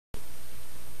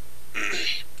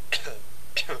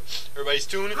Everybody's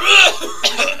tuned.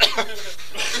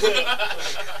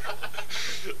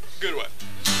 Good one.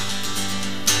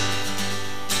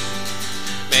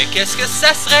 Mais qu'est-ce que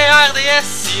ça serait RDS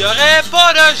s'il y aurait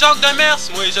pas de Jacques Demers?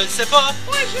 Moi je le sais pas.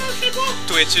 Ouais, je le sais pas.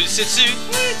 Toi tu le sais-tu?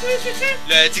 Ouais, toi, tu sais.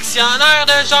 Le dictionnaire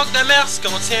de Jacques Demers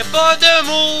contient pas de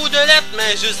mots ou de lettres,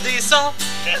 mais juste des sons.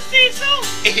 Juste des sons.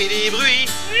 Et des bruits.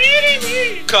 Et des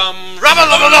bruits. Comme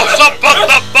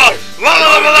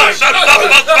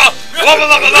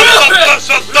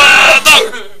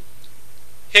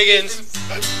Higgins.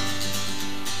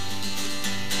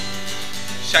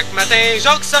 Chaque matin,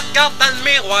 Jacques se regarde dans le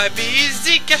miroir pis il se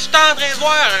dit que je suis en train de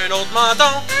voir un autre menton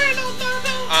Un autre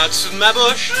menton. en dessous de ma bouche. En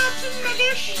dessous de ma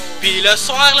bouche. Pis le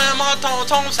soir, le menton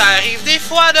tombe, ça arrive des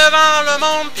fois devant le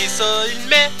monde, pis ça, il le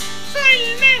met Ça,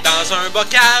 il met dans un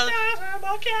bocal, dans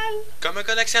un bocal. comme un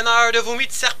collectionneur de vomi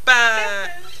de serpent.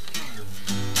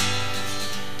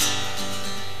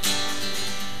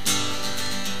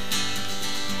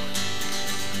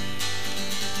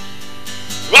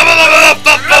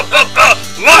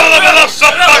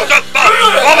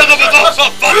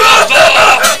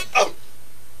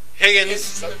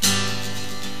 Higgins.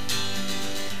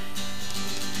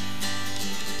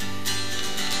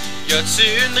 Y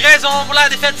a-tu une raison pour la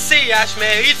défaite CH?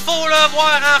 Mais il faut le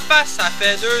voir en face, ça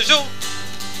fait 2 jours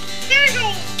 2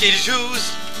 jours. qu'il joue.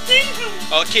 2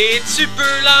 jours. Ok, tu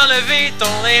peux l'enlever,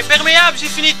 ton imperméable, j'ai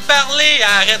fini de parler.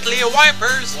 Arrête les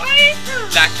wipers, Ouais,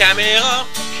 la caméra.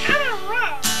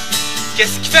 camera.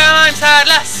 Qu'est-ce qui fait même ça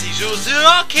glace? Il joue du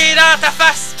hockey dans ta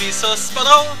face, pis ça c'est pas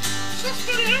drôle, Ça,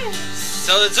 c'est pas drôle.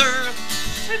 ça c'est dur.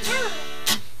 C'est dur.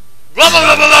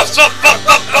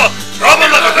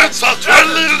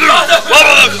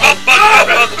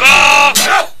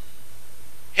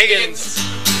 Higgins.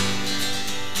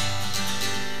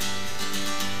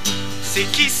 C'est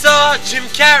qui ça, Jim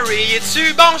Carrey?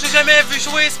 Es-tu bon? J'ai jamais vu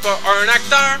jouer, c'est pas un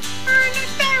acteur Un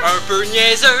acteur. un peu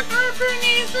niaiseux. Un peu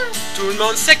niaiseux. Tout le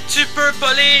monde sait que tu peux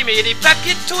pas lire, mais y a des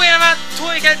papiers de toi avant de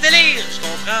toi, quel délire? Je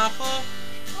comprends pas.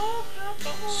 Je comprends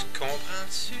pas. Tu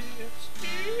comprends-tu?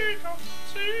 Tu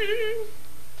comprends-tu?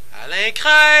 Alain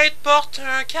Crête porte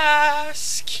un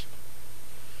casque.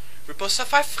 Veut pas se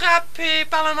faire frapper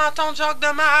par le menton de Jacques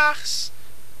Demers.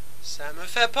 Ça me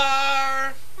fait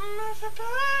peur. Me fait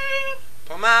peur.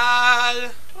 Pas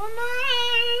mal. Pas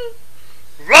mal.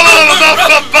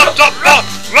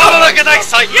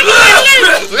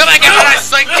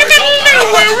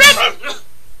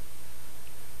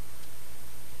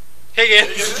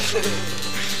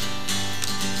 Higgins.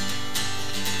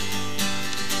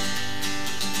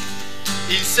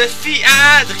 Il se fie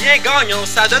à Adrien Gagnon,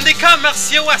 ça donne des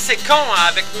commerciaux assez cons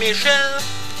avec Michel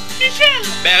Michel.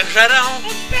 Bergeron.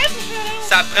 Bergeron.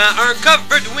 Ça prend un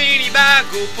cover de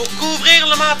Winnebago pour couvrir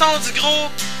le menton du gros.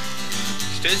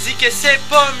 Je te dis que c'est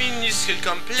pas minuscule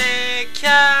comme Plein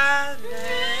Canal.